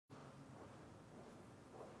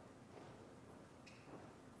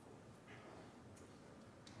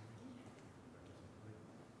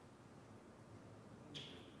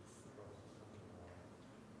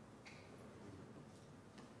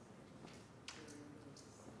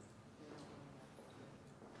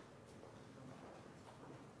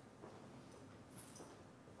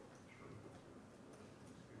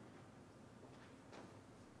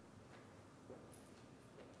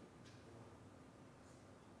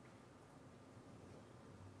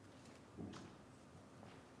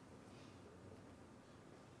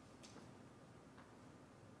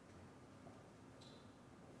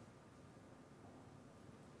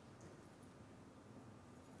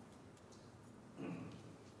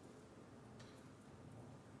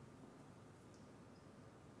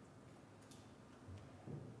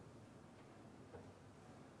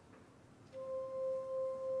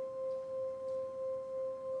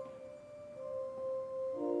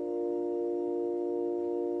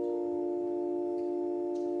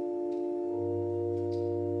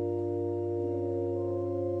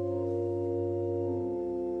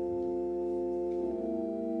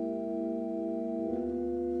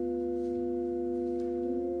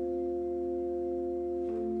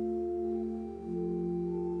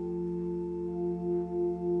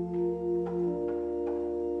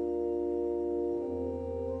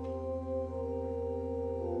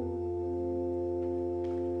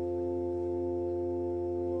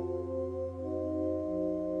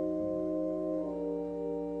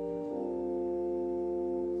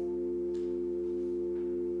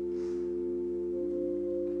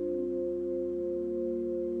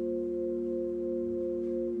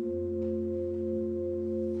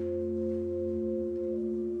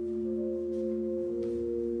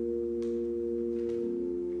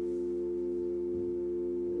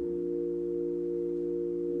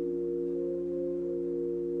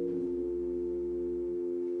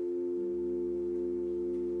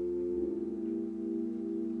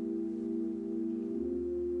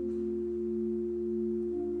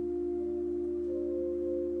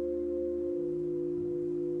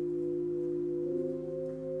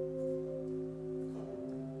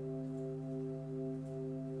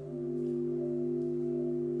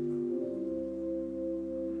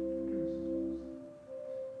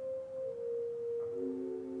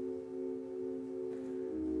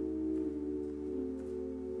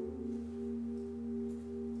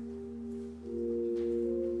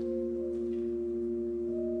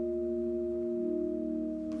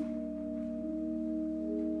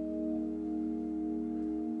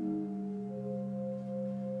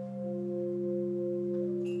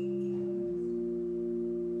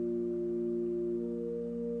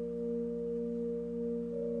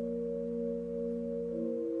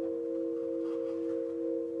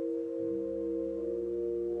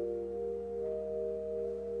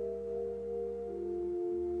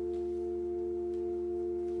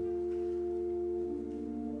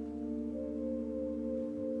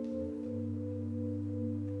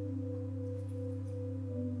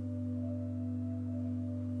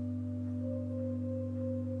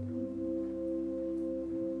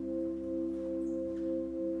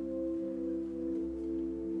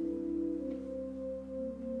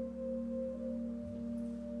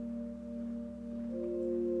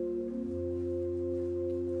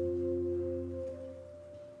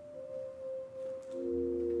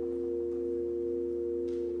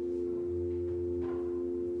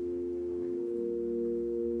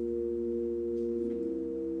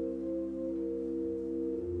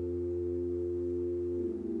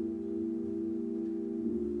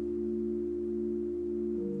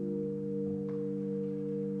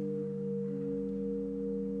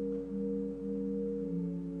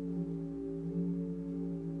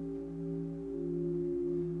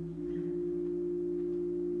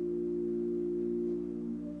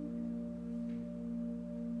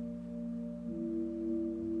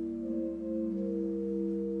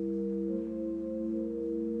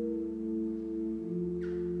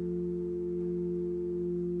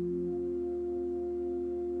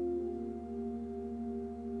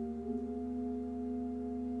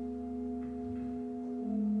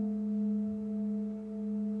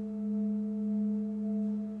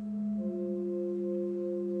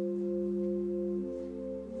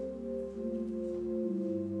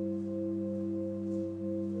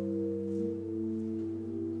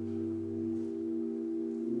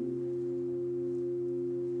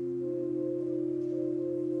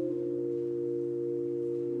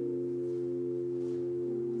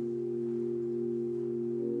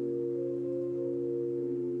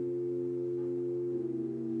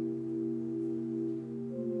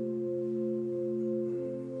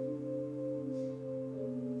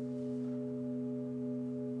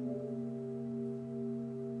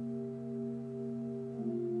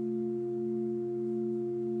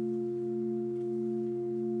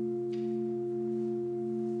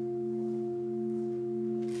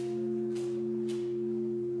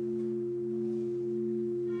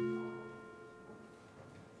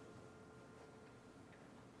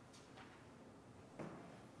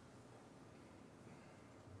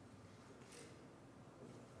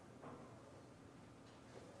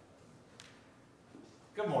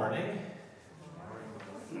Good morning.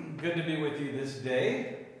 Good to be with you this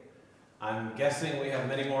day. I'm guessing we have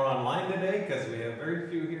many more online today because we have very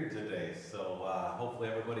few here today. So hopefully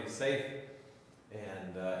everybody's safe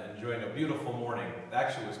and enjoying a beautiful morning. It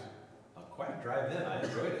actually was quite a drive in. I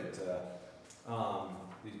enjoyed it.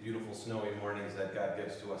 These beautiful snowy mornings that God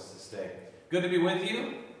gives to us this day. Good to be with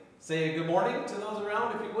you. Say good morning to those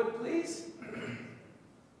around if you would, please.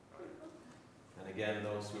 And again,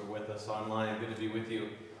 those who are with us online, good to be with you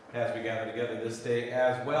as we gather together this day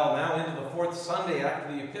as well. Now into the fourth Sunday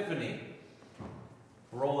after the Epiphany.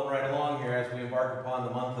 Rolling right along here as we embark upon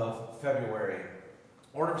the month of February.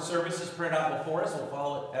 Order of service is printed out before us. We'll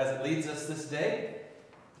follow it as it leads us this day.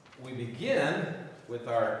 We begin with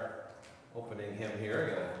our opening hymn here.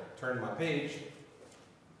 I'm going to turn my page.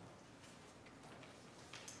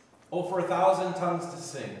 Oh, for 1,000 tongues to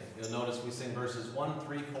sing. You'll notice we sing verses 1,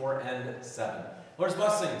 3, 4, and 7. Lord's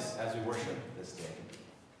blessings as we worship this day.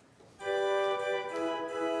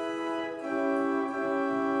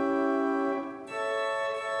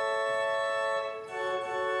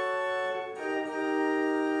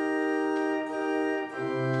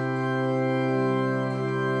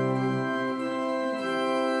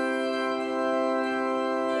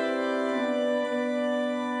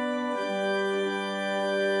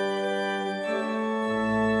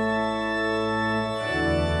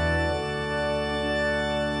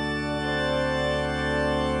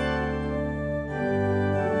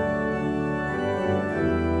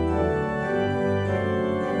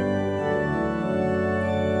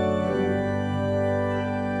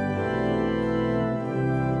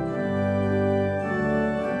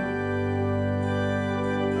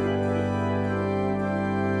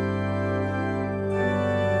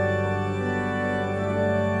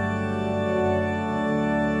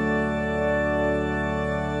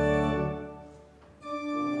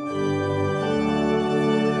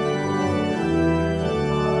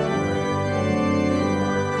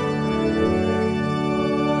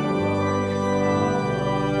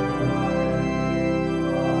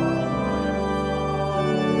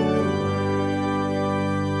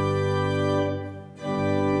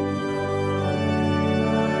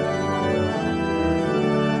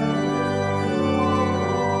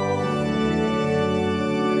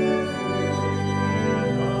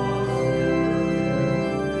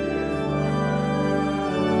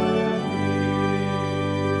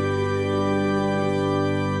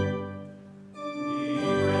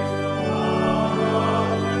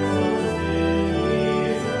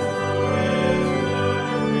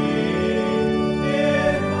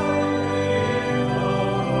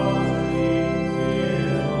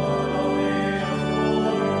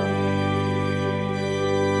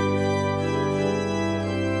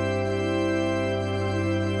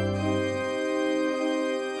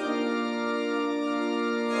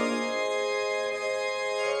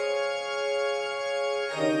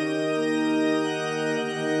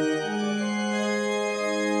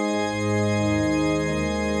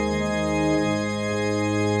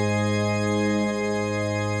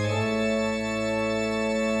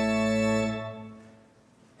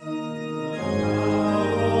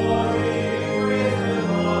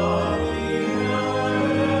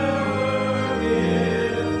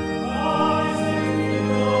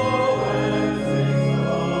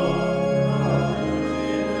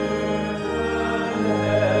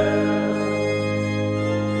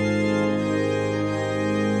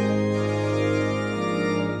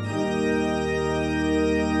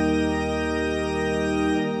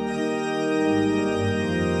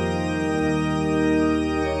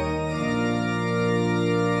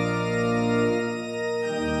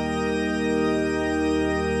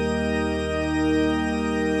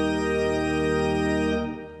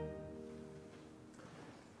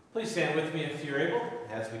 Please stand with me if you're able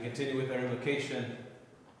as we continue with our invocation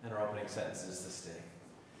and our opening sentences this day.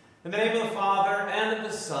 In the name of the Father, and of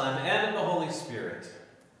the Son, and of the Holy Spirit.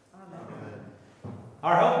 Amen.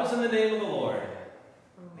 Our help is in the name of the Lord.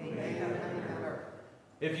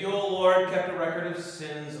 If you, O Lord, kept a record of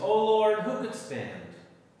sins, O Lord, who could stand?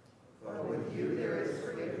 For with you there is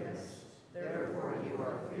forgiveness, therefore you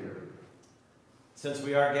are feared. Since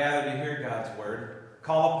we are gathered to hear God's word,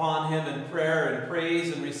 call upon him in prayer and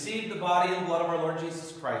praise and receive the body and blood of our Lord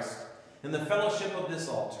Jesus Christ in the fellowship of this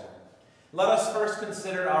altar. Let us first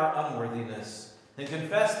consider our unworthiness and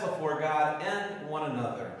confess before God and one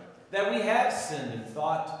another that we have sinned in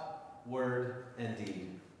thought, word, and deed,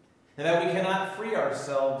 and that we cannot free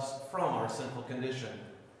ourselves from our sinful condition.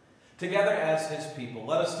 Together as his people,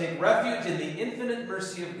 let us take refuge in the infinite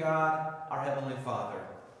mercy of God, our Heavenly Father,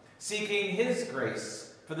 seeking his grace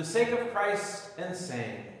for the sake of Christ and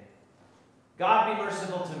saying, God be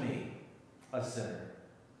merciful to me, a sinner.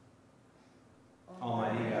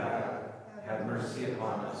 Almighty God, have mercy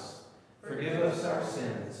upon us. Forgive us our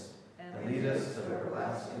sins, and lead us to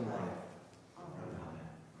everlasting life. Amen.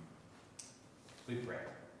 We pray.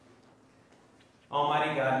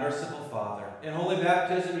 Almighty God, merciful Father, in holy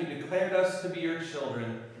baptism you declared us to be your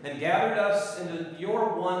children and gathered us into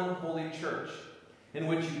your one holy church, in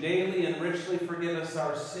which you daily and richly forgive us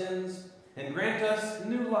our sins and grant us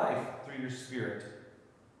new life through your Spirit.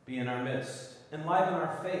 Be in our midst, enliven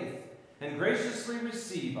our faith, and graciously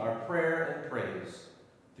receive our prayer and praise.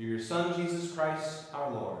 Through your Son, Jesus Christ, our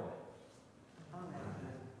Lord. Amen.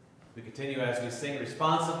 We continue as we sing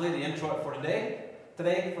responsively the introit for today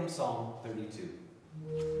from Psalm 32.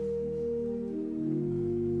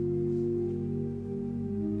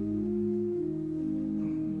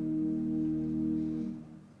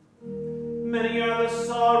 Many are the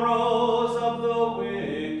sorrows of the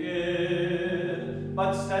wicked,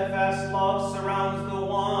 but steadfast love surrounds the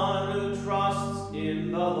one who trusts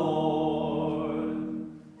in the Lord.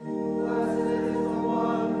 Blessed is the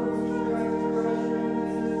one whose transgression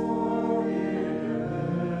is forgiven,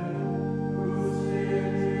 whose sin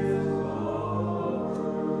is covered.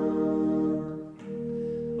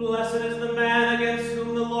 Blessed is the man against whom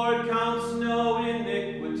the Lord counts no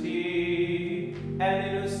iniquity, and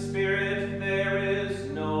in whose spirit there is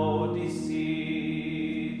no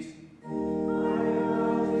deceit. I am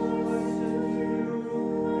not just to you,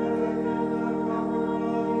 and I cannot cover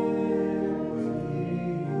my iniquity.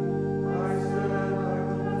 I said I will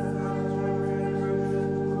confess my transgressions to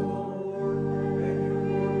the Lord, and you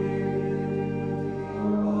forgave me the iniquity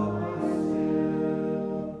of my sin.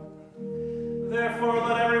 Therefore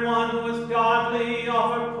let everyone who is godly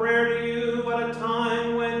offer prayer to you at a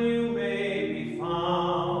time when you may be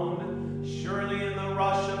found. Surely in the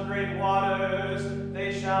rush of great waters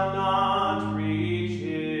they shall not reach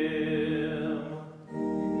him.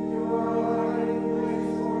 You are a hiding place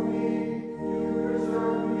for me. You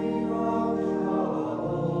preserve me from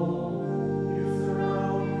trouble. You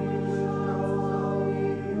surround me with shells of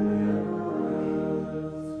deliverance.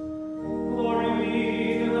 Glory be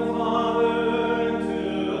to the Father, and to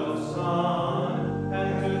the Son, and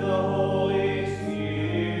to the Holy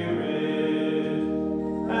Spirit,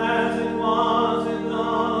 as it was in the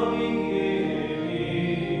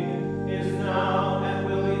beginning, is now, and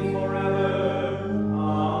will be forever.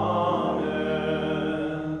 Amen.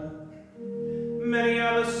 Many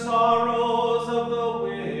are the sorrows of the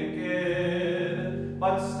wicked,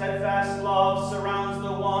 but steadfast love surrounds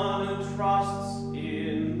the one who trusts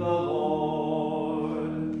in the Lord.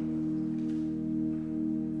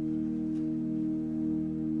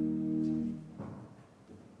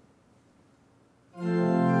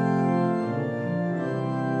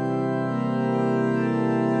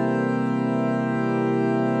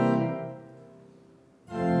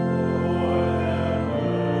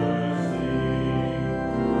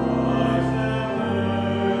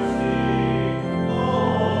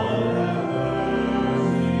 Lord have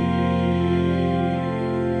mercy.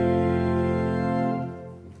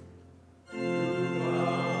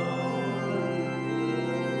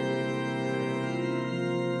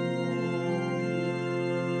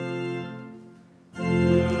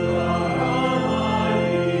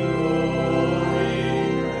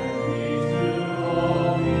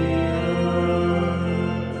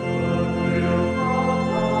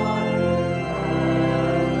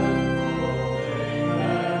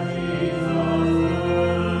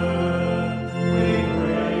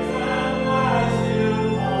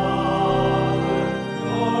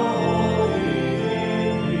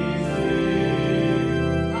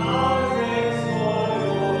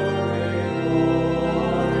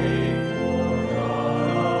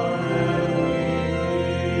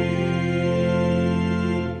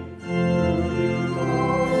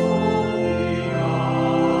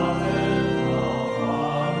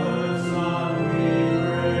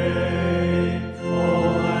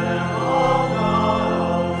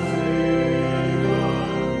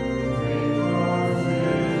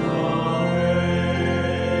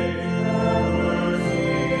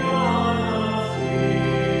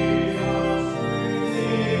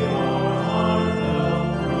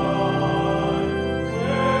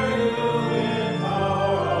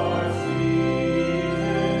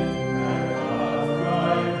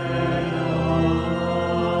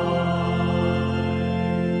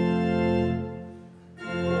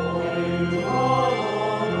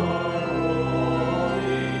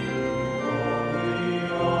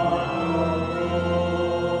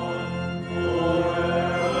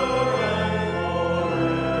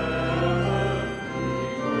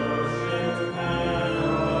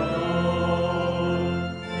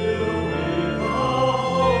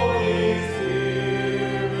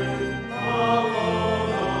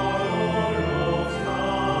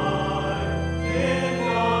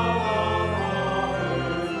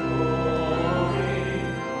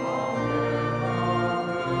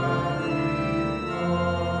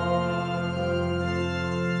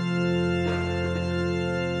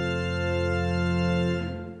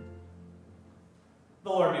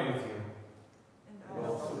 be with you. And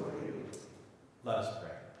also with you. Let us pray.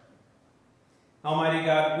 Almighty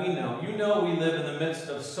God, you know we live in the midst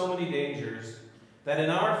of so many dangers that in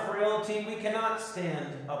our frailty we cannot stand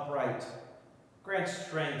upright. Grant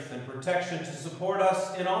strength and protection to support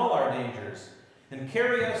us in all our dangers and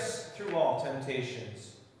carry us through all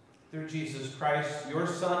temptations. Through Jesus Christ, your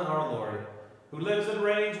Son, our Lord, who lives and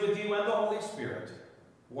reigns with you and the Holy Spirit,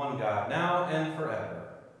 one God, now and forever.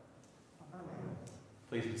 Amen.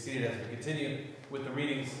 Please be seated as we continue with the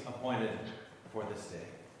readings appointed for this day.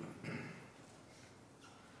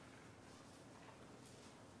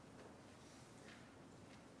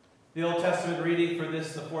 The Old Testament reading for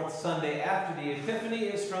this, the fourth Sunday after the Epiphany,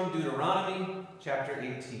 is from Deuteronomy chapter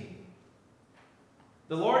 18.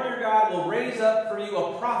 The Lord your God will raise up for you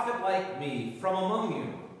a prophet like me from among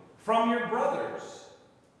you, from your brothers.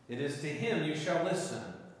 It is to him you shall listen,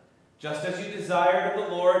 just as you desired of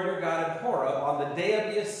the Lord your God at Horeb on the day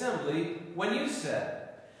of the assembly, when you said,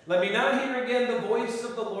 let me not hear again the voice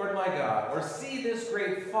of the Lord my God, or see this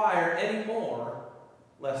great fire any more,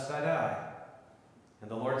 lest I die. And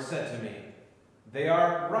the Lord said to me, they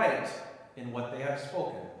are right in what they have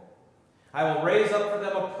spoken. I will raise up for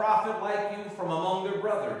them a prophet like you from among their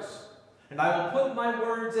brothers, and I will put my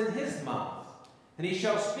words in his mouth, and he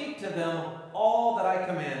shall speak to them all that I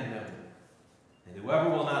command him. And whoever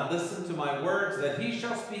will not listen to my words that he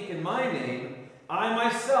shall speak in my name, I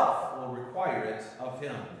myself will require it of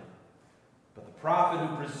him. But the prophet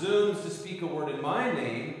who presumes to speak a word in my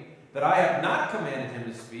name that I have not commanded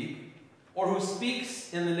him to speak, or who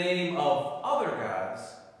speaks in the name of other gods,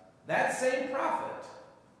 that same prophet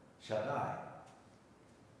shall die.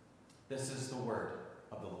 This is the word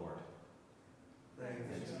of the Lord. Thanks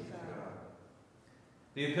be to God.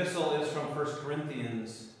 The epistle is from 1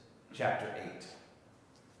 Corinthians chapter 8.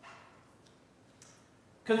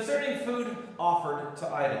 Concerning food offered to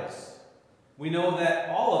idols, we know that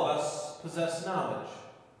all of us possess knowledge.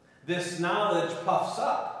 This knowledge puffs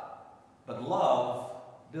up, but love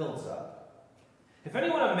builds up. If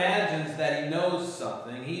anyone imagines that he knows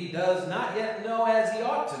something, he does not yet know as he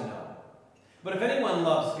ought to know. But if anyone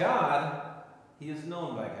loves God, he is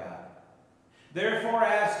known by God. Therefore,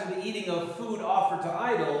 as to the eating of food offered to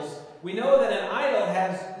idols, we know that an idol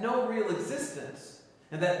has no real existence,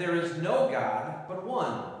 and that there is no God but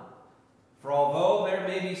one. For although there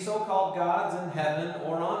may be so-called gods in heaven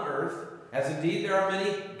or on earth, as indeed there are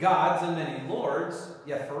many gods and many lords,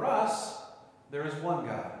 yet for us there is one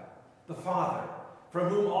God, the Father, from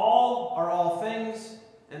whom all are all things,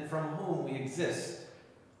 and from whom we exist,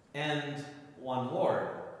 and one Lord,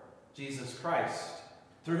 Jesus Christ,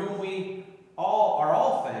 through whom we all are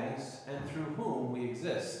all things, and through whom we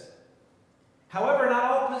exist. However, not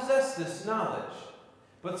all possess this knowledge,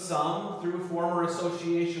 but some, through former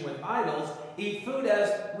association with idols, eat food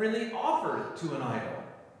as really offered to an idol,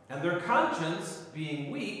 and their conscience, being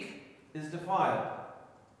weak, is defiled.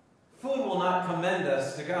 Food will not commend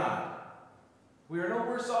us to God. We are no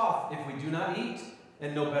worse off if we do not eat,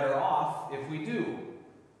 and no better off if we do.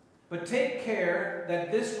 But take care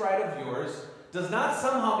that this right of yours does not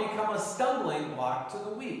somehow become a stumbling block to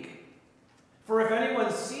the weak. For if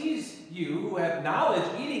anyone sees you who have knowledge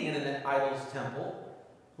eating in an idol's temple,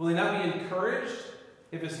 will he not be encouraged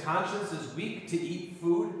if his conscience is weak to eat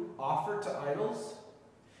food offered to idols?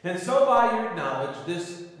 And so by your knowledge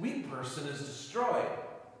this weak person is destroyed,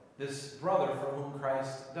 this brother for whom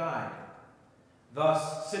Christ died.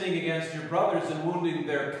 Thus, sinning against your brothers and wounding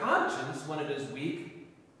their conscience when it is weak,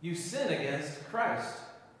 you sin against Christ.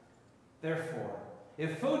 Therefore,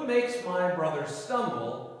 if food makes my brother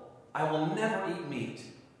stumble, I will never eat meat,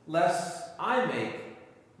 lest I make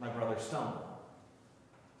my brother stumble.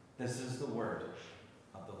 This is the word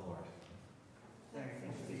of the Lord.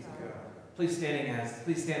 Thanks be to God. Please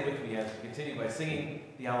stand with me as we continue by singing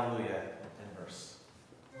the Alleluia and verse.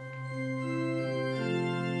 Right.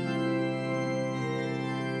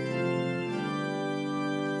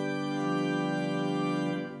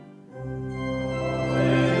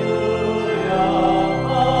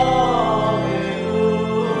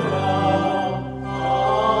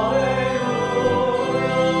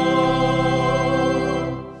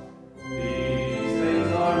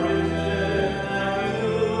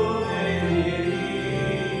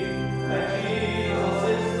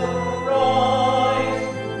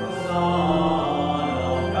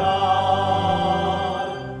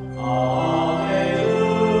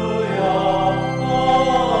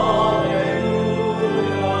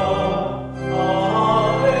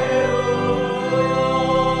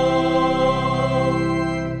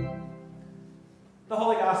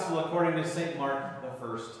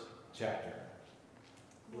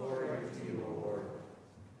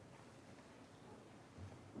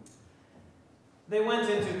 They went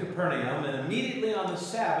into Capernaum, and immediately on the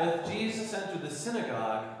Sabbath, Jesus entered the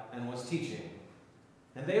synagogue and was teaching.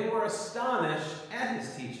 And they were astonished at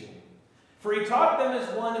his teaching, for he taught them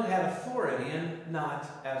as one who had authority and not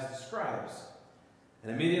as the scribes.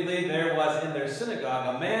 And immediately there was in their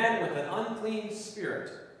synagogue a man with an unclean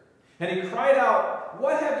spirit. And he cried out,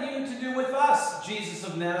 "What have you to do with us, Jesus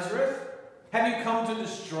of Nazareth? Have you come to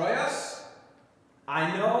destroy us?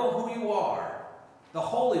 I know who you are, the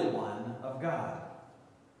Holy One of God."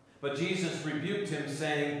 But Jesus rebuked him,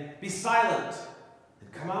 saying, "Be silent,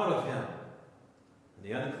 and come out of him." And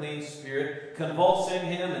the unclean spirit, convulsing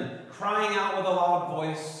him and crying out with a loud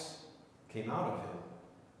voice, came out of him.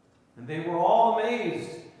 And they were all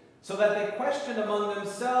amazed, so that they questioned among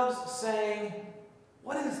themselves, saying,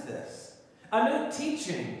 "What is this? A new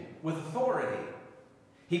teaching with authority.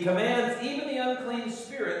 He commands even the unclean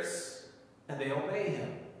spirits, and they obey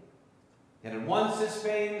him." And at once his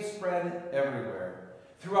fame spread everywhere,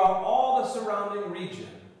 throughout all the surrounding region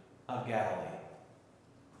of Galilee.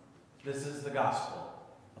 This is the gospel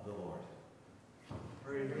of the Lord.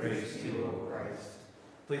 Praise to you, O Christ.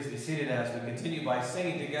 Please be seated as we continue by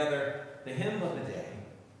singing together the hymn of the day.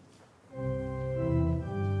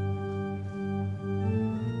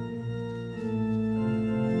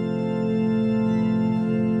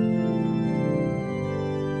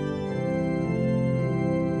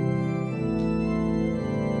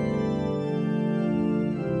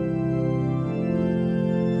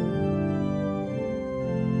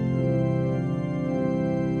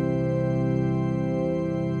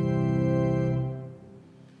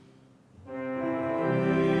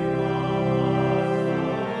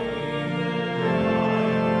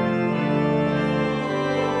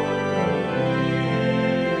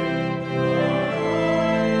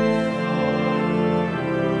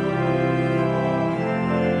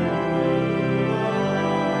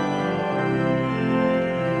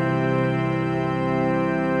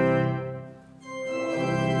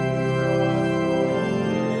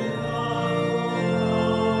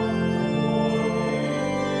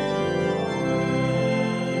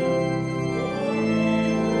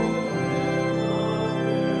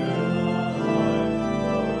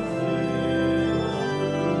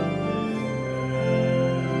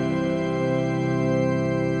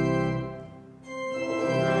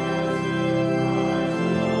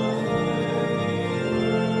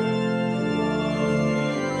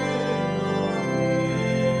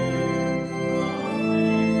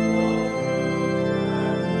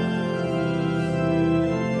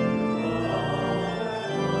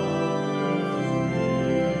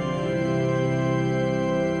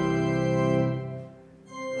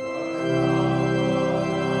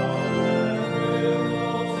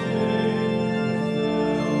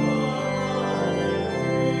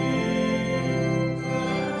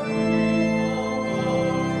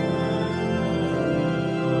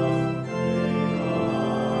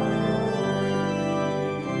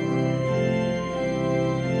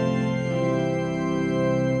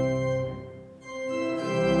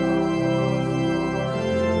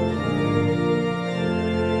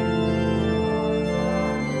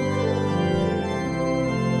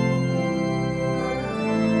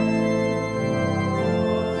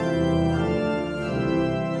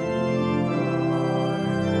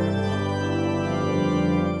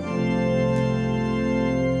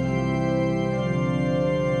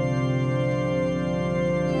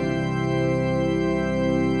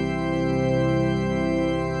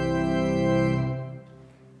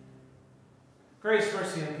 Grace,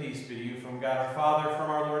 mercy, and peace be to you from God our Father, from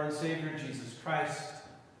our Lord and Savior, Jesus Christ.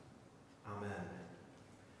 Amen.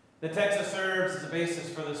 The text that serves as the basis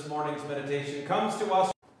for this morning's meditation comes to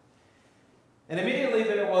us. And immediately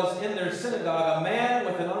there was in their synagogue a man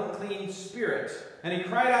with an unclean spirit. And he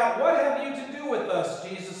cried out, "What have you to do with us,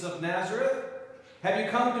 Jesus of Nazareth? Have you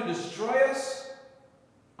come to destroy us?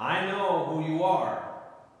 I know who you are,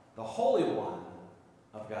 the Holy One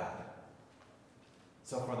of God."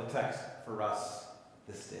 So for the text for us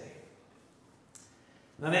this day.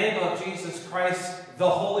 In the name of Jesus Christ, the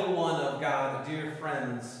Holy One of God, dear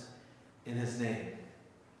friends, in his name.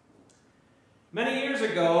 Many years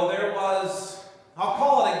ago, there was, I'll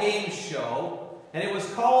call it a game show, and it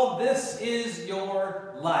was called This Is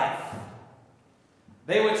Your Life.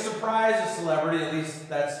 They would surprise a celebrity, at least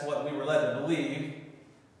that's what we were led to believe.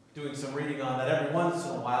 Doing some reading on that, every once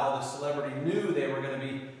in a while, the celebrity knew they were going to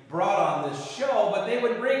be brought on this show, but they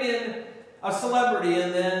would bring in a celebrity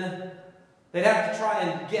and then they'd have to try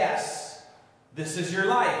and guess, this is your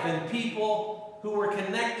life. And people who were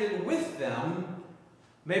connected with them,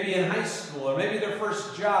 maybe in high school, or maybe their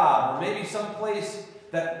first job, or maybe someplace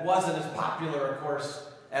that wasn't as popular, of course,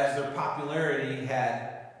 as their popularity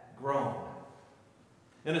had grown.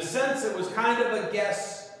 In a sense, it was kind of a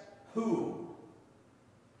guess who.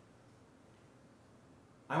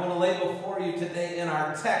 I want to lay before you today in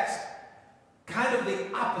our text kind of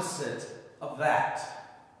the opposite of that.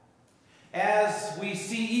 As we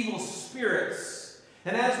see evil spirits,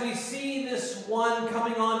 and as we see this one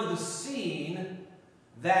coming onto the scene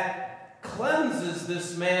that cleanses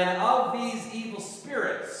this man of these evil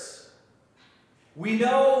spirits, we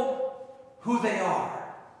know who they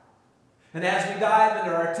are. And as we dive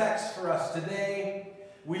into our text for us today,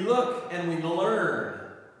 we look and we learn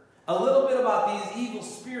a little bit about these evil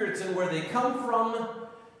spirits and where they come from,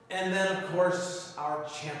 and then, of course, our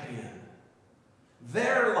champion.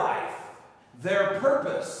 Their life, their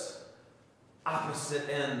purpose, opposite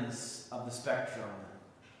ends of the spectrum,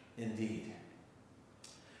 indeed.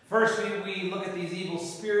 First, we look at these evil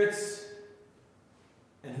spirits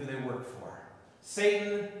and who they work for.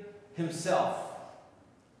 Satan himself.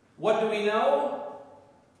 What do we know?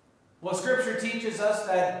 Well, Scripture teaches us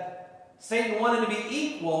that Satan wanted to be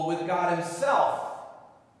equal with God himself.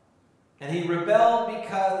 And he rebelled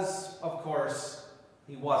because, of course,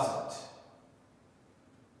 he wasn't.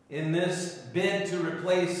 In this bid to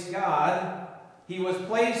replace God, he was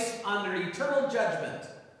placed under eternal judgment,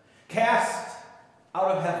 cast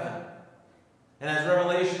out of heaven. And as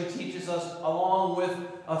Revelation teaches us, along with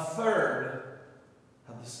a third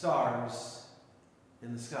of the stars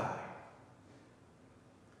in the sky.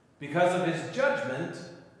 Because of his judgment,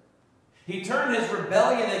 he turned his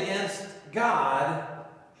rebellion against God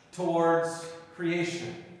towards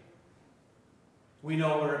creation. We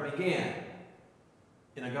know where it began,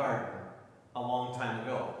 in a garden, a long time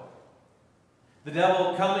ago. The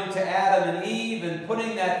devil coming to Adam and Eve and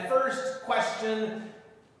putting that first question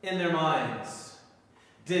in their minds.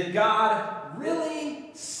 Did God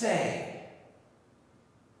really say?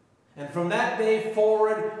 And from that day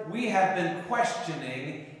forward, we have been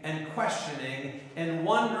questioning and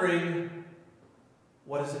wondering,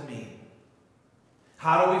 what does it mean?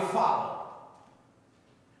 How do we follow?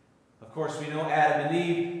 Of course, we know Adam and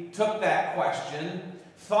Eve took that question,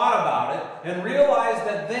 thought about it, and realized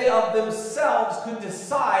that they of themselves could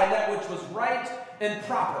decide that which was right and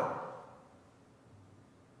proper.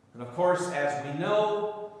 And of course, as we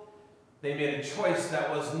know, they made a choice that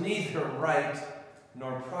was neither right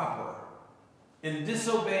nor proper, in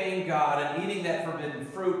disobeying God and eating that forbidden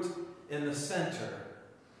fruit in the center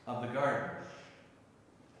of the garden.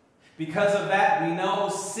 Because of that, we know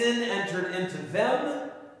sin entered into them,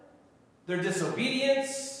 their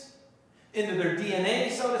disobedience, into their DNA,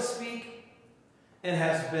 so to speak, and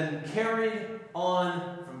has been carried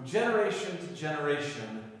on from generation to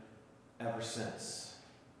generation ever since.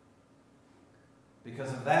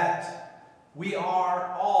 Because of that, we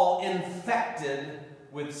are all infected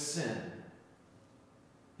with sin.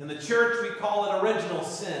 In the church, we call it original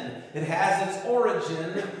sin. It has its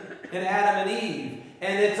origin in Adam and Eve,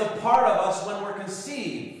 and it's a part of us when we're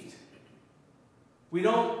conceived. We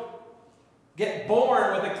don't get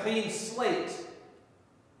born with a clean slate.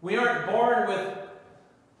 We aren't born with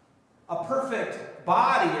a perfect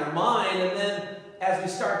body or mind, and then as we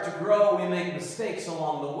start to grow, we make mistakes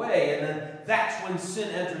along the way, and then that's when sin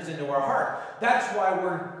enters into our heart. That's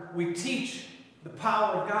why we teach the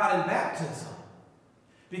power of God in baptism.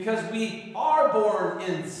 Because we are born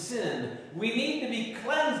in sin. We need to be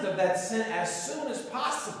cleansed of that sin as soon as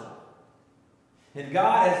possible. And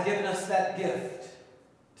God has given us that gift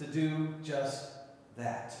to do just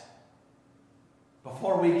that.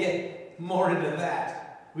 Before we get more into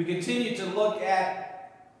that, we continue to look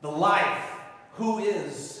at the life. Who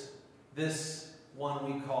is this one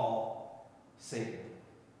we call Satan?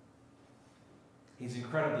 He's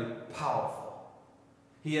incredibly powerful.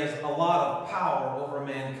 He has a lot of power over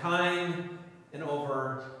mankind and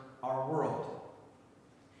over our world.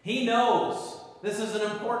 He knows, this is an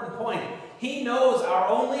important point, he knows our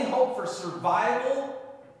only hope for survival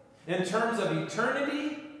in terms of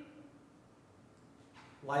eternity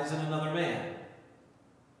lies in another man.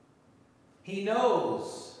 He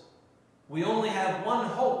knows we only have one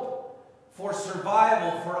hope for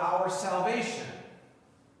survival, for our salvation.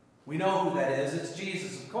 We know who that is. It's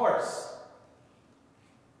Jesus, of course.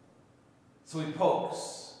 So he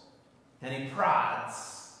pokes, and he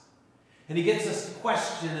prods, and he gets us to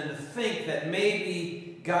question and to think that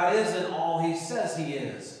maybe God isn't all he says he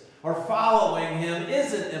is, or following him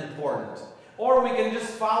isn't important, or we can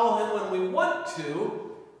just follow him when we want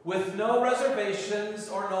to, with no reservations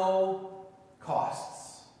or no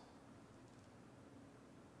costs.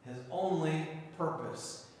 His only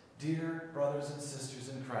purpose, dear brothers and sisters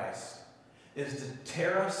in Christ, is to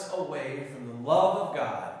tear us away from the love of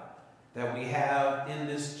God that we have in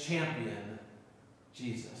this champion,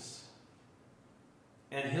 Jesus.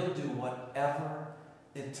 And he'll do whatever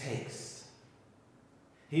it takes.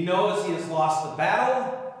 He knows he has lost the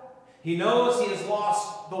battle. He knows he has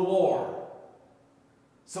lost the war.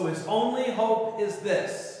 So his only hope is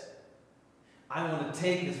this: I want to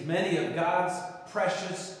take as many of God's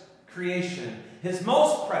precious creation, his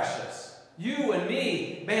most precious, you and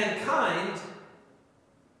me, mankind,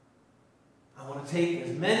 I want to take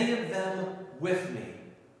as many of them with me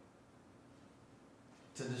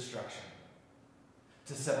to destruction,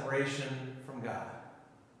 to separation from God.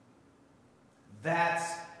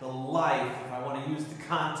 That's the life, if I want to use the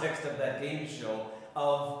context of that game show,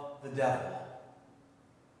 of the devil.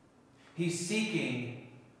 He's seeking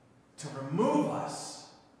to remove us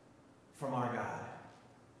from our God.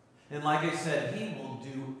 And like I said, he will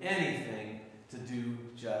do anything to do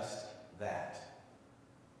just that.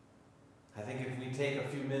 I think if we take a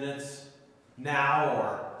few minutes now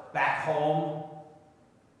or back home,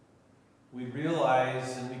 we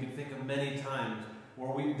realize, and we can think of many times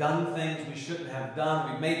where we've done things we shouldn't have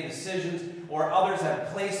done, we've made decisions, or others have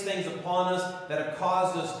placed things upon us that have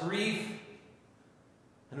caused us grief,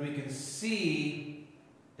 and we can see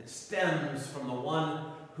it stems from the one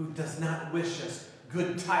who does not wish us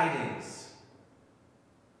good tidings,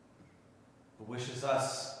 but wishes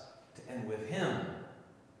us to end with him,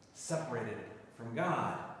 separated from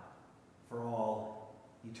God for all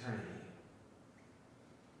eternity.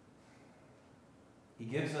 He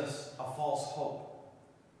gives us a false hope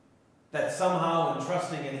that somehow in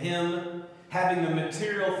trusting in him, having the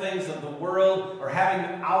material things of the world, or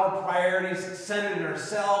having our priorities centered in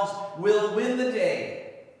ourselves, will win the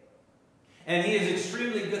day. And he is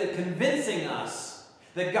extremely good at convincing us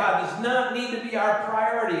that God does not need to be our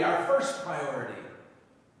priority, our first priority.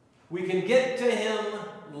 We can get to him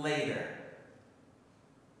later.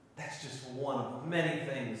 That's just one of many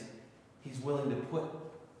things he's willing to put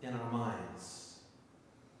in our minds.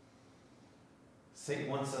 Satan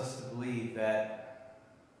wants us to believe that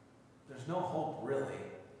there's no hope, really.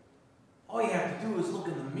 All you have to do is look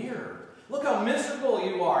in the mirror. Look how miserable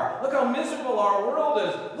you are. Look how miserable our world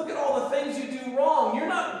is. Look at all the things you do wrong. You're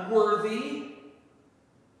not worthy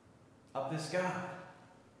of this God.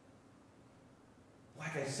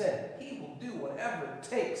 Like I said, he will do whatever it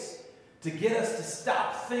takes to get us to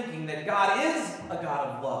stop thinking that God is a God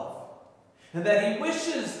of love and that he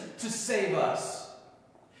wishes to save us.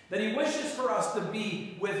 That he wishes for us to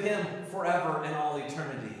be with him forever and all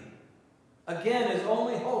eternity. Again, his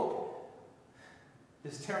only hope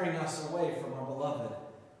is tearing us away from our beloved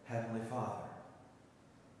Heavenly Father.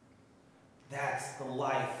 That's the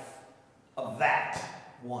life of that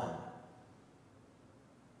one.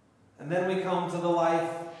 And then we come to the life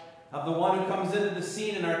of the one who comes into the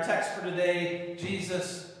scene in our text for today,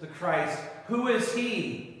 Jesus the Christ. Who is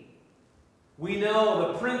he? We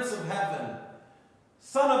know the Prince of Heaven,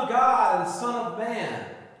 Son of God and Son of Man.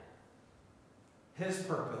 His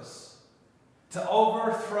purpose, to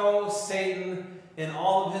overthrow Satan in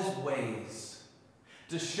all of his ways,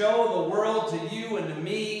 to show the world to you and to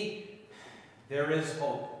me there is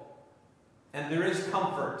hope, and there is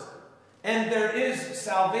comfort, and there is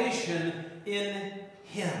salvation in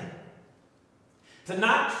him. To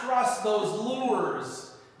not trust those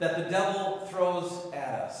lures that the devil throws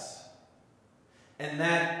at us, and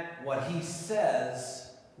that what he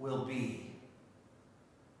says will be.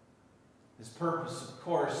 His purpose, of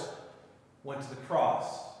course, went to the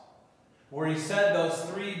cross, where he said those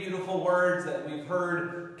three beautiful words that we've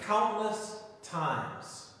heard countless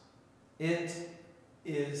times. It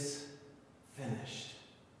is finished.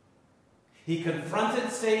 He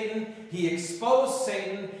confronted Satan, he exposed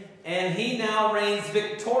Satan, and he now reigns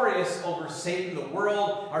victorious over Satan, the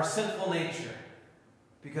world, our sinful nature,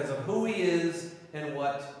 because of who he is and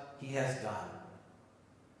what he has done.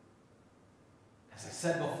 As I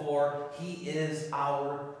said before, he is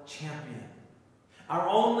our champion, our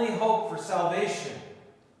only hope for salvation.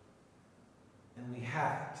 And we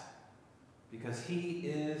have it because he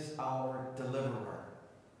is our deliverer.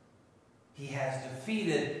 He has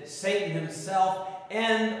defeated Satan himself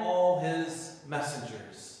and all his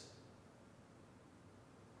messengers.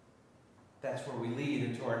 That's where we lead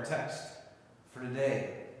into our text for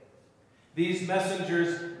today. These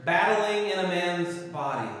messengers battling in a man's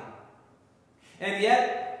body. And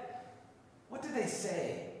yet, what do they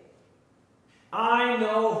say? I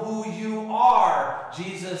know who you are,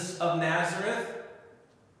 Jesus of Nazareth.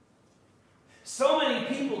 So many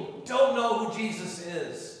people don't know who Jesus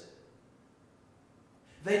is.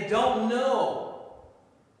 They don't know.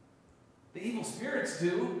 The evil spirits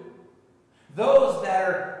do. those that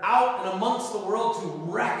are out and amongst the world to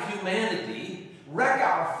wreck humanity, wreck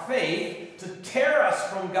our faith, to tear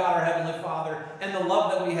us from God our Heavenly Father and the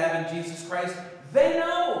love that we have in Jesus Christ, they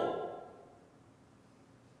know.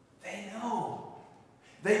 They know.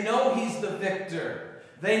 They know He's the victor.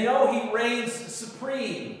 They know He reigns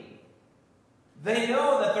supreme. They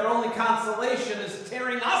know that their only consolation is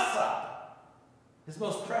tearing us up, His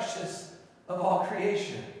most precious of all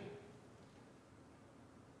creation.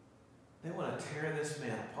 They want to tear this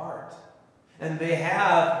man apart. And they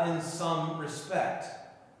have in some respect.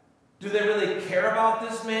 Do they really care about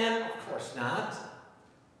this man? Of course not.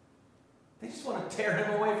 They just want to tear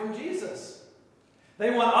him away from Jesus. They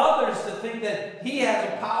want others to think that he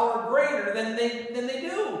has a power greater than they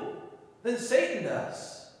do, than Satan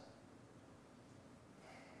does.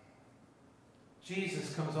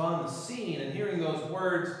 Jesus comes on the scene, and hearing those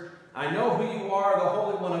words, "I know who you are, the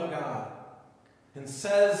Holy One of God," and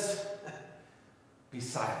says, "Be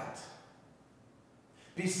silent.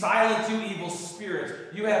 Be silent, you evil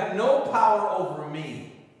spirits. You have no power over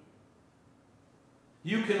me."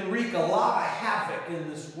 You can wreak a lot of havoc in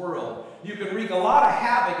this world. You can wreak a lot of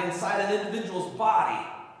havoc inside an individual's body.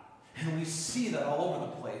 And we see that all over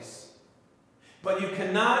the place. But you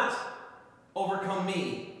cannot overcome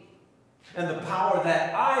me and the power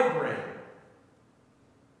that I bring.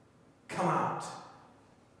 Come out.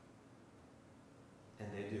 And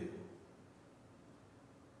they do.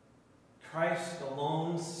 Christ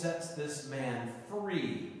alone sets this man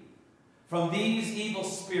free from these evil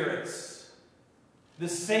spirits. The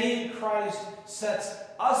same Christ sets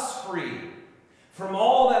us free from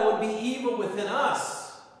all that would be evil within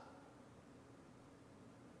us.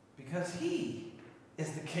 Because He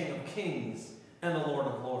is the King of Kings and the Lord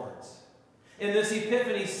of Lords. In this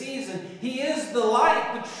Epiphany season, He is the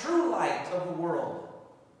light, the true light of the world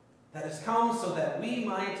that has come so that we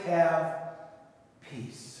might have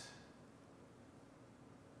peace.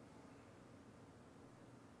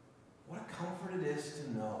 What a comfort it is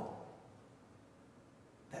to know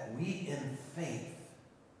that we in faith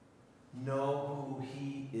know who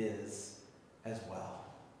He is as well.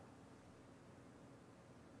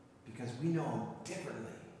 Because we know Him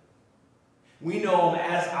differently. We know Him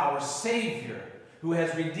as our Savior, who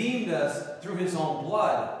has redeemed us through His own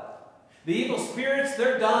blood. The evil spirits,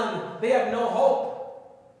 they're done. They have no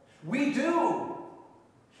hope. We do.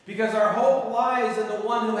 Because our hope lies in the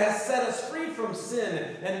one who has set us free from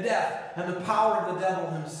sin and death and the power of the devil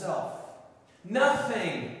himself.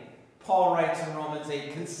 Nothing, Paul writes in Romans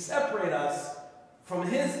 8, can separate us from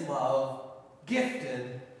His love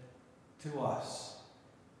gifted to us.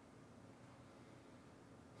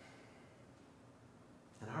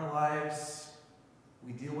 In our lives,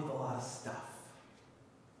 we deal with a lot of stuff.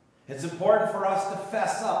 It's important for us to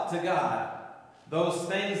fess up to God those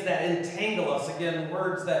things that entangle us, again,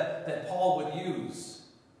 words that Paul would use,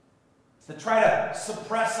 to try to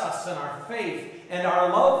suppress us in our faith and our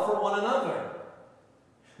love for one another.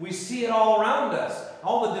 We see it all around us,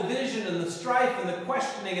 all the division and the strife and the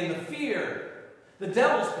questioning and the fear. The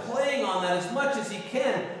devil's playing on that as much as he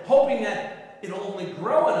can, hoping that it'll only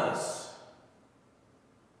grow in us.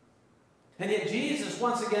 And yet Jesus,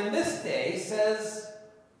 once again this day, says,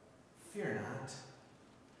 "Fear not.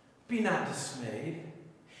 Be not dismayed.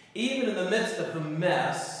 Even in the midst of the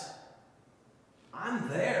mess, I'm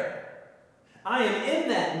there. I am in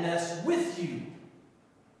that mess with you,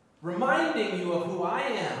 reminding you of who I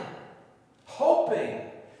am,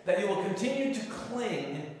 hoping that you will continue to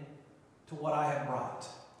cling to what I have brought.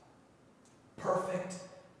 Perfect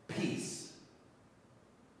peace,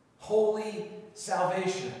 holy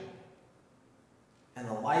salvation, and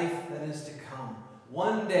the life that is to come.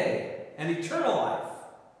 One day, an eternal life,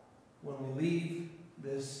 when we leave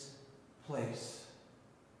this place."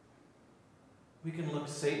 We can look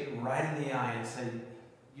Satan right in the eye and say,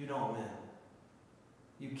 "You don't win.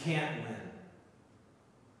 You can't win."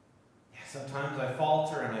 Yeah, sometimes I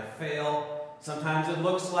falter and I fail. Sometimes it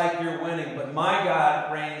looks like you're winning, but my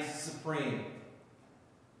God reigns supreme.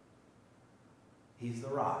 He's the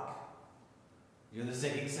rock. You're the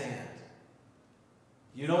sinking sand.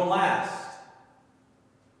 You don't last.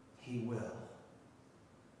 He will.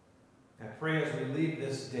 I pray as we leave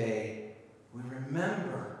this day, we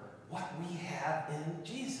remember what we have in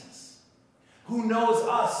Jesus, who knows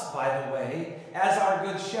us, by the way, as our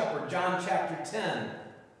good shepherd. John chapter 10.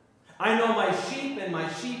 "I know my sheep, and my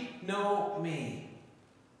sheep know me."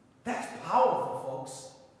 That's powerful,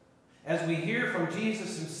 folks, as we hear from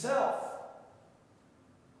Jesus Himself.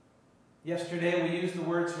 Yesterday we used the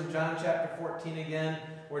words from John chapter 14 again,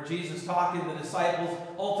 where Jesus talking to the disciples,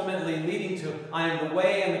 ultimately leading to, "I am the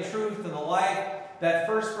way and the truth and the life." that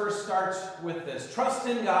first verse starts with this: trust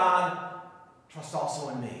in God, trust also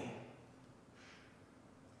in me.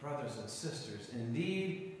 Brothers and sisters,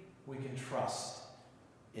 indeed we can trust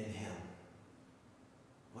in him.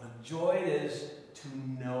 What a joy it is to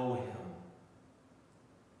know him.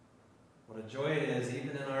 What a joy it is,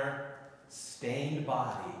 even in our stained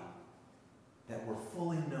body, that we're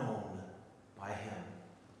fully known by him.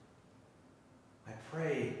 I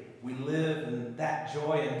pray we live in that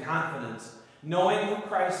joy and confidence, knowing who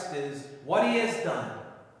Christ is, what he has done,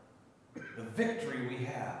 the victory we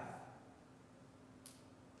have.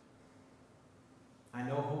 I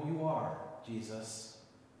know who you are, Jesus,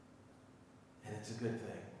 and it's a good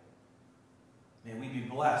thing. May we be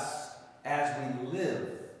blessed as we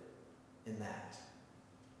live in that.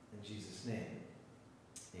 In Jesus' name,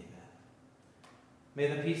 amen. May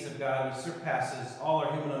the peace of God, which surpasses all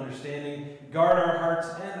our human understanding, guard our hearts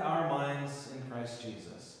and our minds in Christ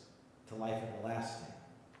Jesus to life everlasting.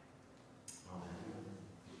 Amen.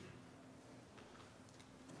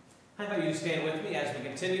 I invite you to stand with me as we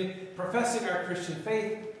continue professing our Christian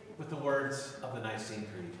faith with the words of the Nicene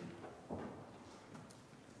Creed.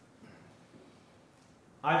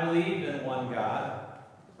 I believe in one God,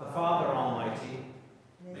 the Father Almighty,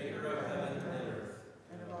 maker of heaven and earth,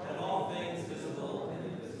 and of all things visible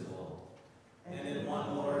and invisible, and in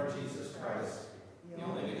one Lord Jesus Christ, the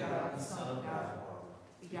only begotten Son of God,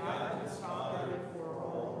 begotten of his Father before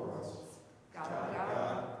all worlds, God of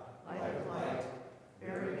God, light of light,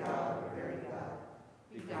 very God of very God,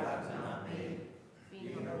 begotten and not made,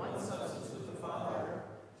 being of one substance with the Father,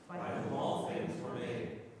 by whom all things were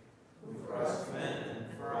made, who for us men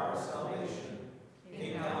and for our salvation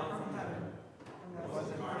came down from heaven, and was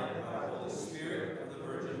incarnate by the Holy Spirit of the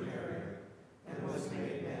Virgin Mary, and was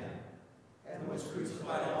made man, and was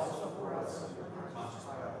crucified also for us under Pontius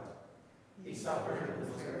Pilate. He suffered and was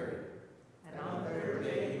buried, and on the third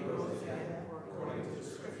day he rose again, according to the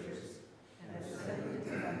Scriptures, and ascended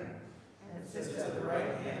into heaven, and sits at the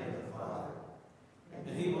right hand of the Father.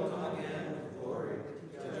 And he will come again with glory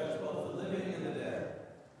to judge both the living and the dead,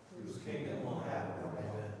 whose kingdom will have no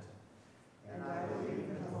end. And I believe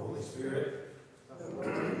in the Holy Spirit, the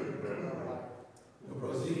Lord who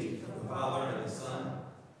proceeds from the Father and the Son,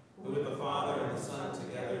 who with the Father and the Son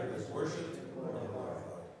together is worshipped and glorified,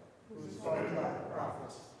 who is taught by the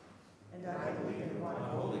prophets. And I believe in one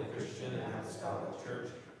holy Christian and apostolic church.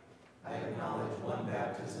 I acknowledge one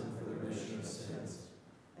baptism for the remission of sins,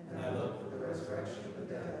 and I look for the resurrection of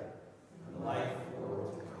the dead and the life of the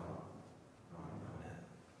world to come. Amen.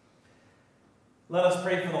 Let us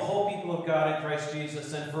pray for the whole people of God in Christ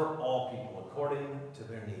Jesus and for all people according to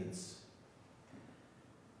their needs.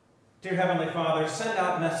 Dear Heavenly Father, send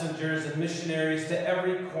out messengers and missionaries to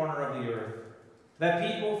every corner of the earth,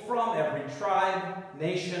 that people from every tribe,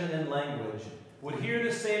 nation, and language would hear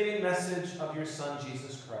the saving message of your Son,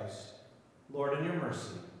 Jesus Christ. Lord, in your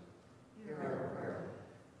mercy, hear our prayer.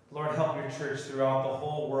 Lord, help your church throughout the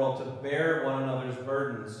whole world to bear one another's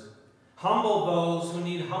burdens, humble those who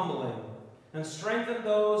need humbling, and strengthen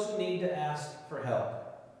those who need to ask for help.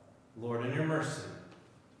 Lord, in your mercy,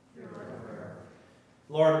 hear our prayer.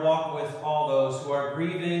 Lord, walk with all those who are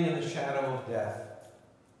grieving in the shadow of death.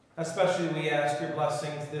 Especially we ask your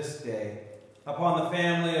blessings this day upon the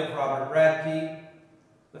family of Robert Radke,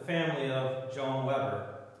 the family of Joan Weber,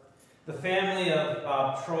 the family of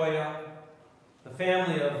Bob Troya, the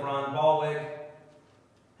family of Ron Balwig,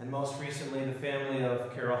 and most recently the family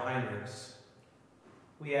of Carol Heinrichs.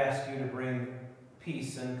 We ask you to bring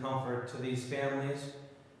peace and comfort to these families.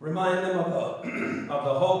 Remind them of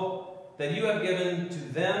the hope that you have given to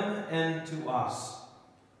them and to us,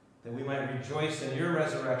 that we might rejoice in your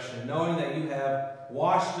resurrection, knowing that you have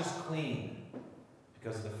washed us clean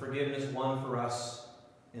because of the forgiveness won for us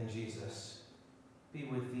in Jesus. Be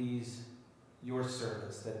with these, your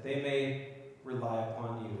servants, that they may rely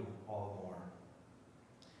upon you all the more.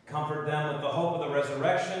 Comfort them with the hope of the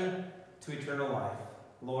resurrection to eternal life.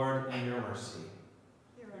 Lord, in your mercy.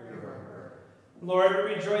 Lord,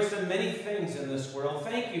 we rejoice in many things in this world.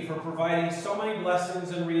 Thank you for providing so many blessings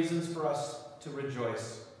and reasons for us to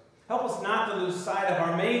rejoice. Help us not to lose sight of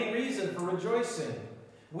our main reason for rejoicing.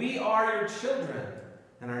 We are your children,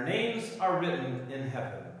 and our names are written in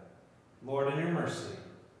heaven. Lord, in your mercy.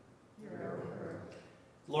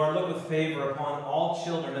 Lord, look with favor upon all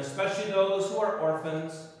children, especially those who are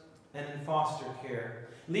orphans and in foster care.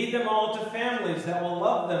 Lead them all to families that will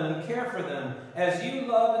love them and care for them as you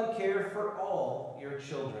love and care for all your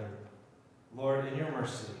children. Lord, in your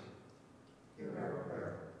mercy.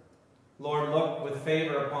 Lord, look with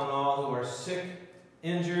favor upon all who are sick,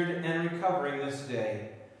 injured, and recovering this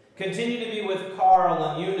day. Continue to be with Carl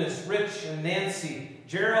and Eunice, Rich and Nancy,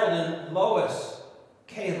 Gerald and Lois,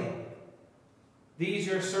 Caleb. These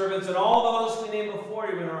your servants and all those we name before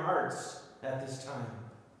you in our hearts at this time.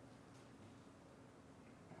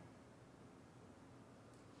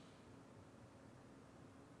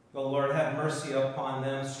 O Lord, have mercy upon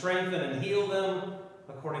them, strengthen and heal them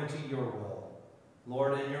according to your will.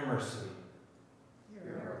 Lord, in your mercy.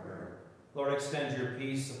 Lord, extend your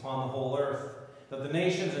peace upon the whole earth, that the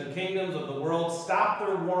nations and kingdoms of the world stop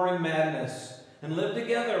their warring madness and live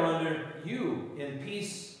together under you in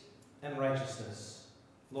peace and righteousness.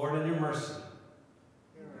 Lord, in your mercy.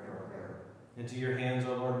 Into your hands,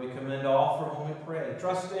 O Lord, we commend all for whom we pray,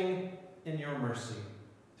 trusting in your mercy.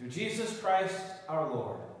 Through Jesus Christ our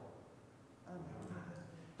Lord.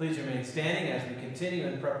 Please remain standing as we continue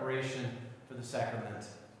in preparation for the sacrament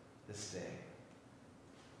this day.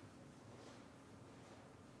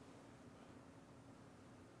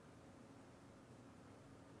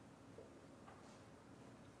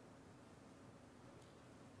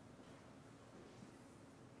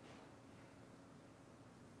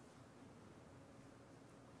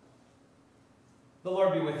 The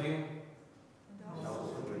Lord be with you. And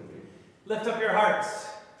also with you. Lift up your hearts.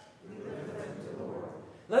 We lift them to the Lord.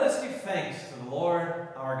 Let us give thanks to the Lord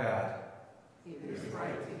our God. It is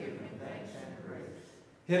right to give him thanks and praise.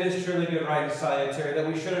 It is truly good, right, and salutary that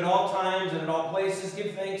we should at all times and in all places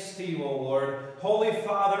give thanks to you, O Lord, Holy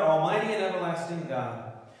Father, Almighty and everlasting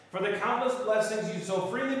God, for the countless blessings you so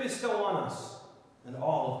freely bestow on us and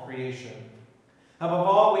all of creation. Above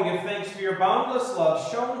all, we give thanks for your boundless love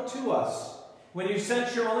shown to us when you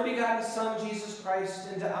sent your only begotten Son, Jesus Christ,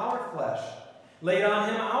 into our flesh, laid on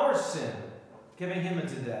him our sin, giving him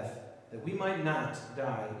into death, that we might not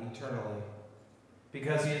die eternally.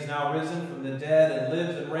 Because he is now risen from the dead and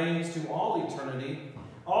lives and reigns to all eternity,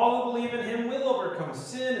 all who believe in him will overcome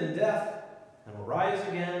sin and death and will rise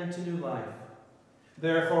again to new life.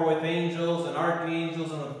 Therefore, with angels and archangels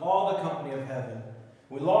and with all the company of heaven,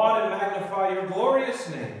 we laud and magnify your glorious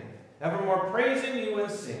name, evermore praising you and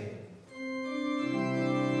singing.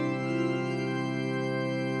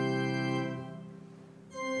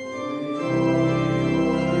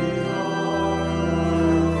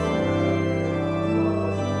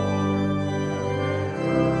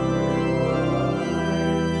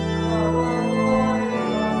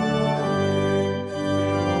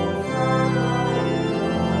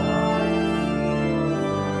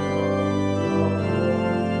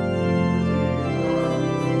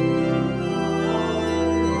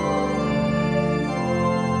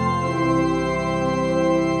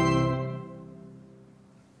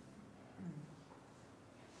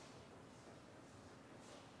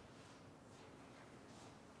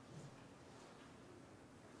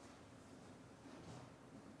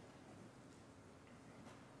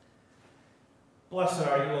 Blessed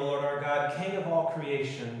are you, O Lord our God, King of all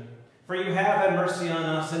creation, for you have had mercy on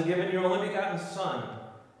us and given your only begotten Son,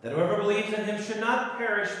 that whoever believes in him should not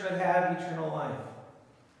perish but have eternal life.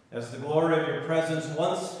 As the glory of your presence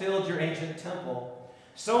once filled your ancient temple,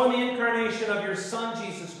 so in the incarnation of your Son,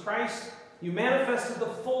 Jesus Christ, you manifested the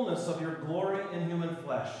fullness of your glory in human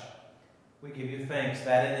flesh. We give you thanks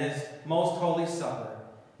that in his most holy supper,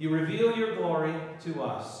 you reveal your glory to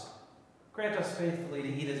us. Grant us faithfully to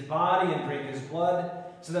eat his body and drink his blood,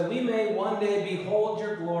 so that we may one day behold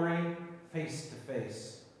your glory face to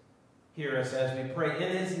face. Hear us as we pray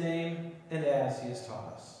in his name and as he has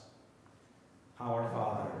taught us. Our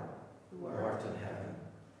Father, who art in heaven,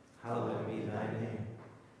 hallowed be thy name.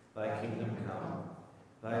 Thy kingdom come,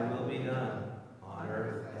 thy will be done, on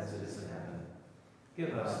earth as it is in heaven.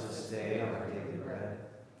 Give us this day our daily bread,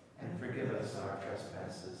 and forgive us our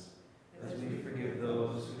trespasses, as we forgive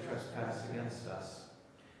those who trespass against us.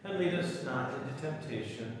 And lead us not into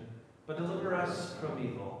temptation, but deliver us from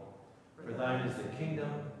evil. For thine is the kingdom,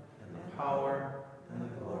 and the power, and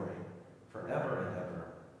the glory, forever and ever.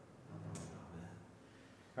 Amen.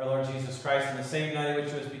 Our Lord Jesus Christ, in the same night in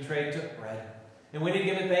which he was betrayed, took bread. And when he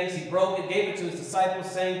had given thanks, he broke it, gave it to his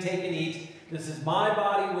disciples, saying, "Take and eat. This is my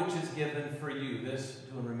body which is given for you. This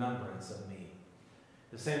do in remembrance of me."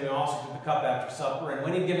 The same way also took the cup after supper, and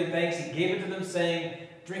when he had given thanks, he gave it to them, saying,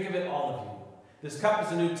 "Drink of it, all of you. This cup is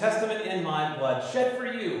the New Testament in my blood, shed for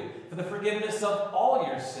you for the forgiveness of all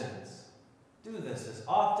your sins. Do this as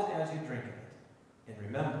often as you drink of it, in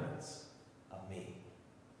remembrance of me."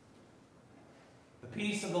 The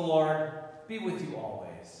peace of the Lord be with you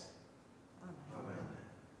always. Amen.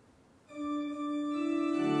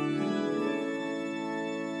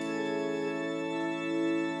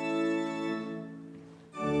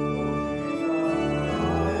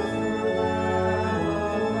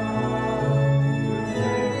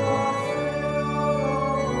 Take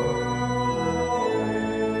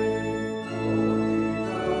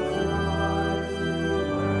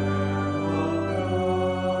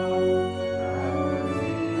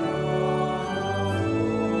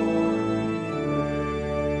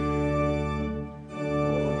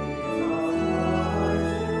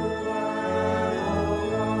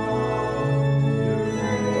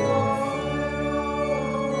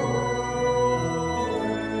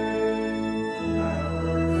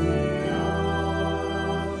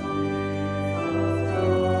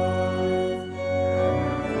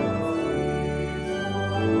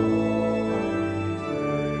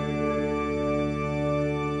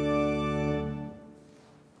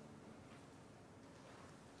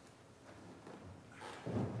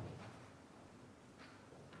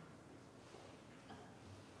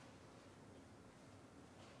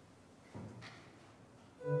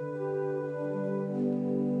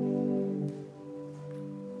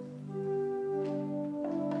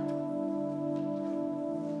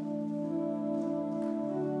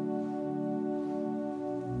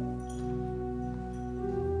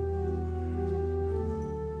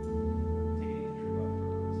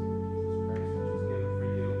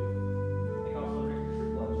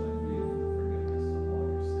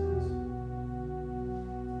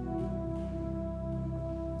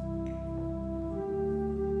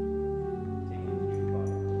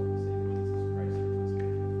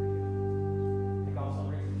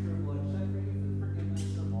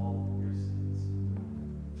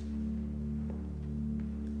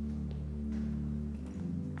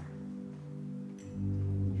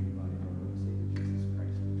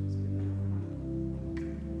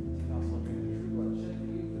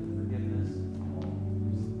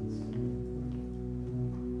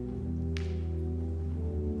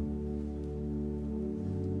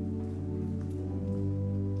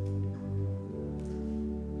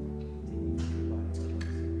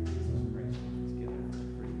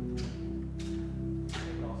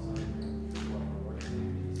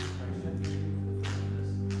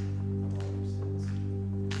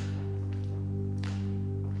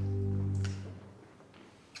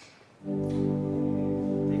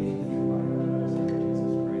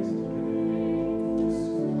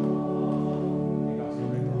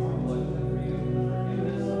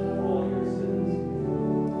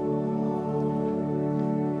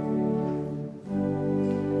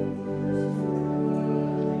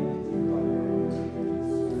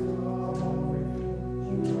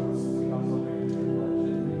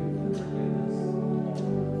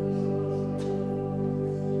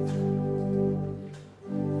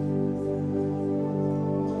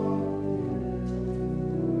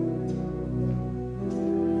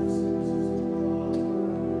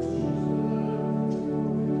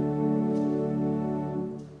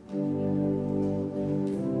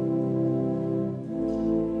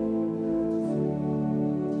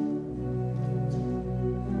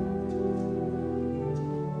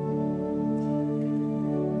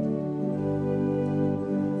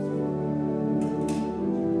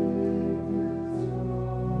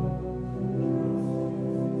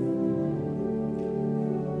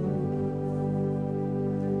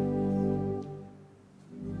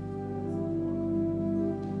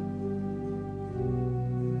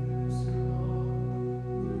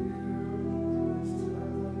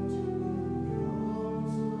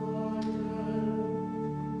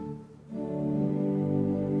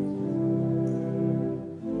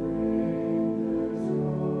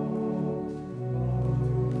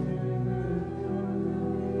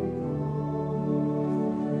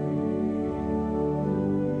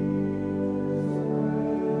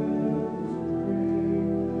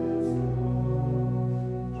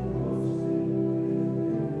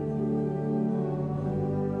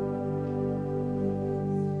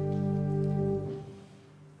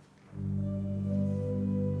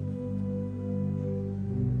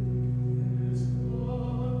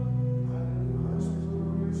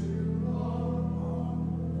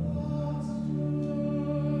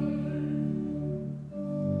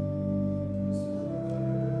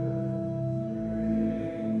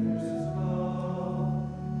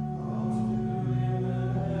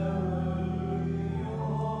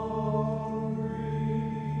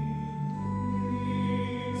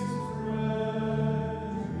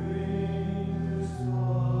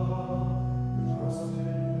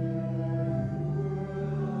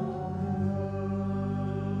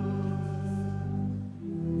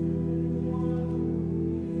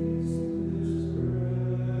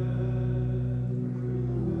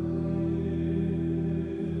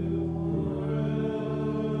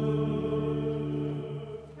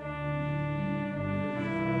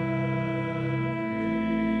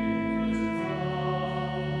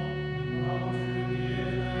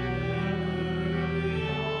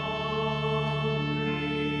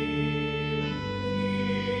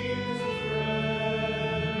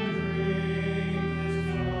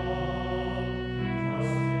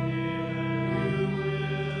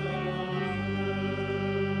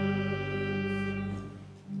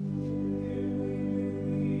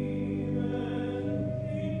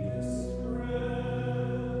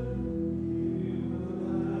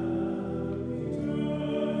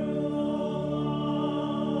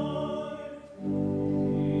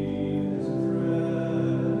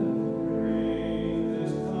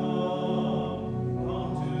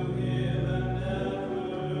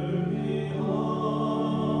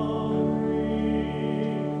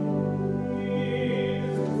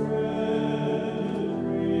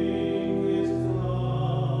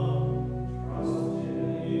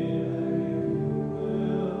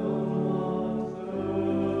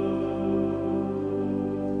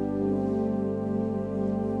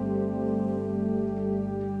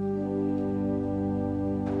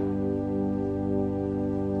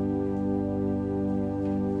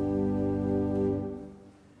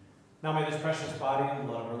Now may this precious body and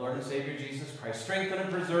blood of our Lord and Savior Jesus Christ strengthen and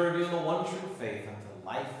preserve you in the one true faith unto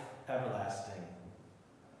life everlasting.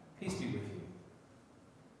 Peace be with you.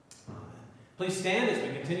 Amen. Please stand as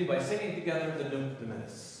we continue by singing together the Nunc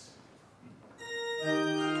Dimittis.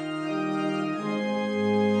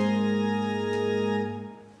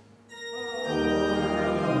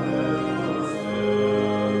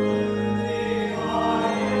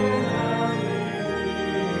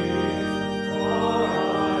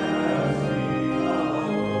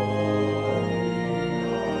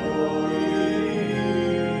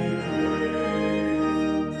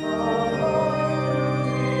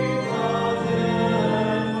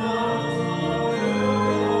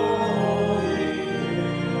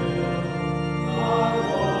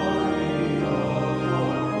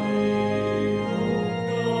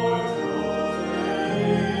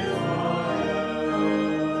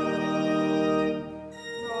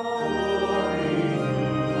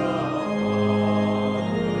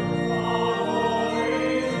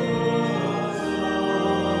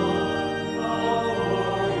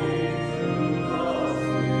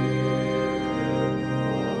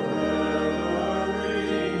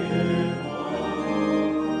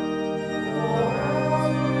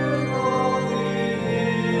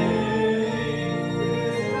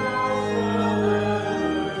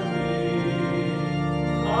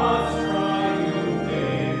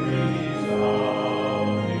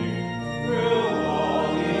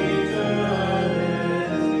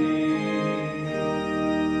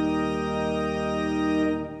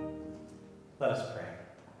 Let us pray.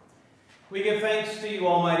 We give thanks to you,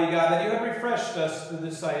 Almighty God, that you have refreshed us through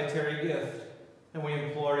this salutary gift. And we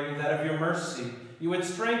implore you that of your mercy you would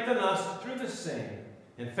strengthen us through the same,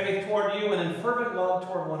 in faith toward you and in fervent love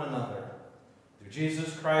toward one another. Through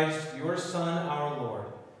Jesus Christ, your Son, our Lord,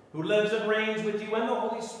 who lives and reigns with you and the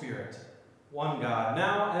Holy Spirit, one God,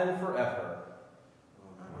 now and forever.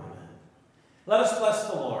 Amen. Let us bless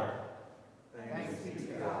the Lord. Thanks be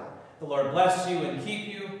to God. The Lord bless you and keep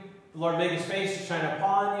you. The Lord make his face to shine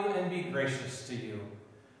upon you and be gracious to you.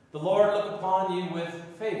 The Lord look upon you with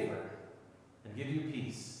favor and give you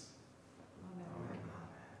peace. Amen.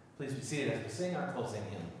 Please be seated as we sing our closing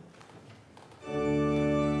hymn. Thank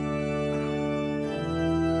you.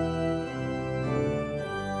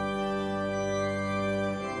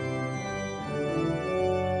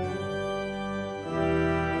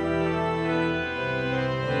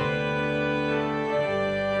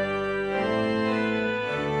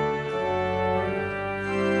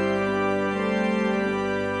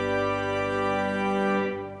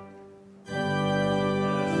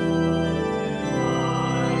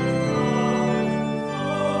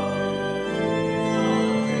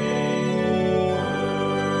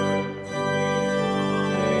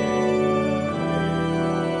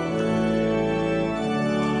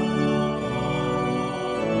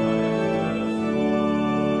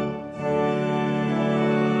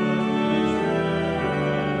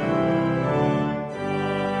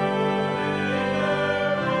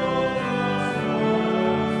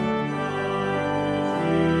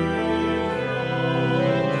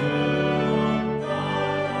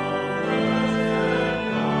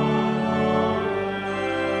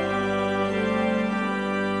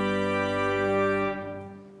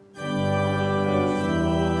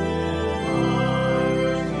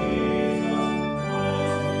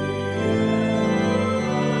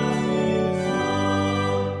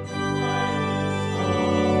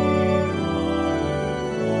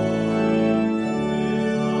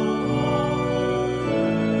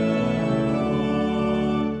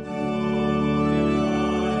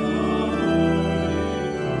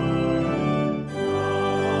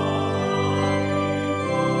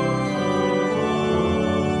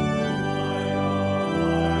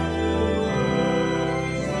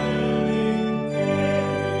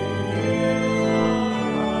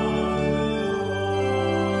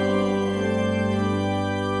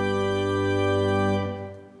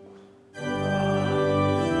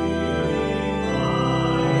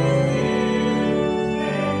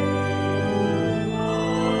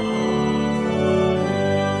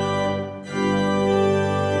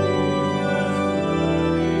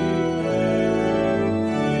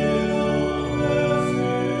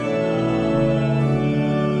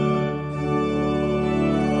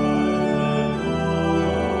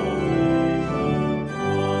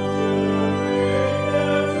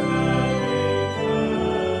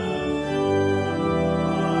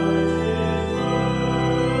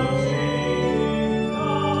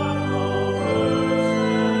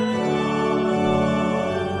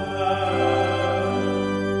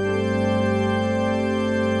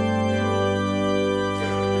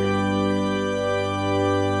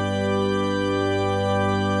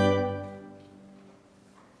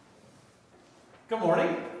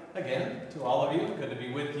 again to all of you. Good to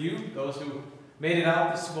be with you, those who made it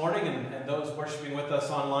out this morning and those worshiping with us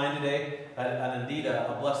online today. And indeed,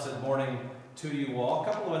 a blessed morning to you all. A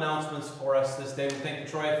couple of announcements for us this day. We thank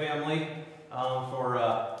the Troy family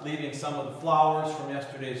for leaving some of the flowers from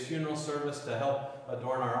yesterday's funeral service to help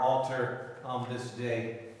adorn our altar this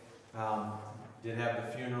day. Did have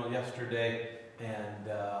the funeral yesterday, and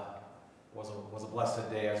was a blessed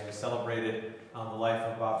day as we celebrated the life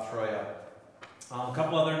of Bob Troya. A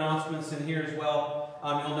couple other announcements in here as well.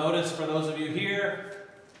 You'll notice, for those of you here,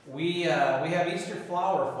 we have Easter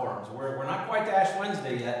flower forms. We're not quite to Ash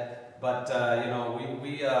Wednesday yet, but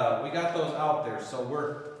we got those out there. So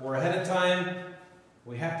we're ahead of time.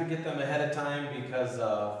 We have to get them ahead of time because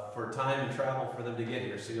for time and travel for them to get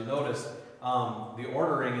here. So you'll notice the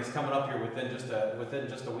ordering is coming up here within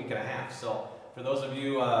just a week and a half. So for those of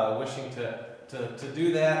you wishing to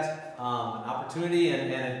do that, an opportunity,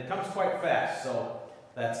 and it comes quite fast. So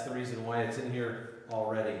that's the reason why it's in here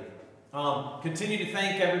already. Continue to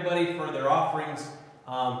thank everybody for their offerings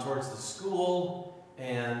towards the school,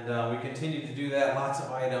 and we continue to do that. Lots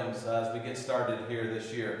of items as we get started here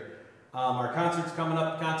this year. Our concert's coming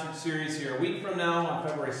up, concert series here a week from now on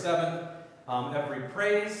February 7th. Every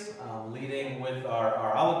Praise, leading with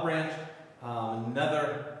our Olive Branch,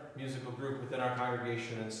 another musical group within our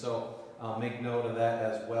congregation, and so make note of that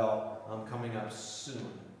as well, coming up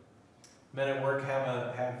soon. Men at Work have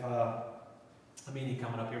a meeting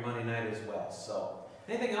coming up here Monday night as well. So,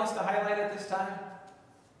 anything else to highlight at this time?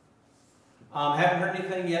 Haven't heard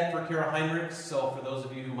anything yet for Kara Heinrichs, so for those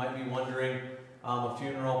of you who might be wondering,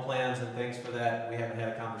 funeral plans and things for that, we haven't had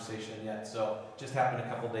a conversation yet, so just happened a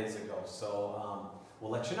couple days ago. So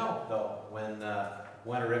we'll let you know, though, when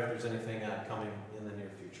or if there's anything coming in the near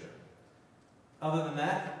future. Other than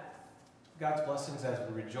that, God's blessings as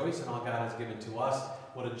we rejoice in all God has given to us.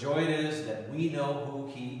 What a joy it is that we know who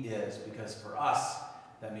He is, because for us,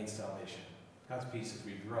 that means salvation. God's peace as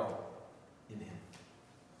we grow in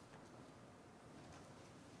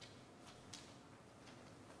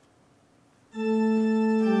Him.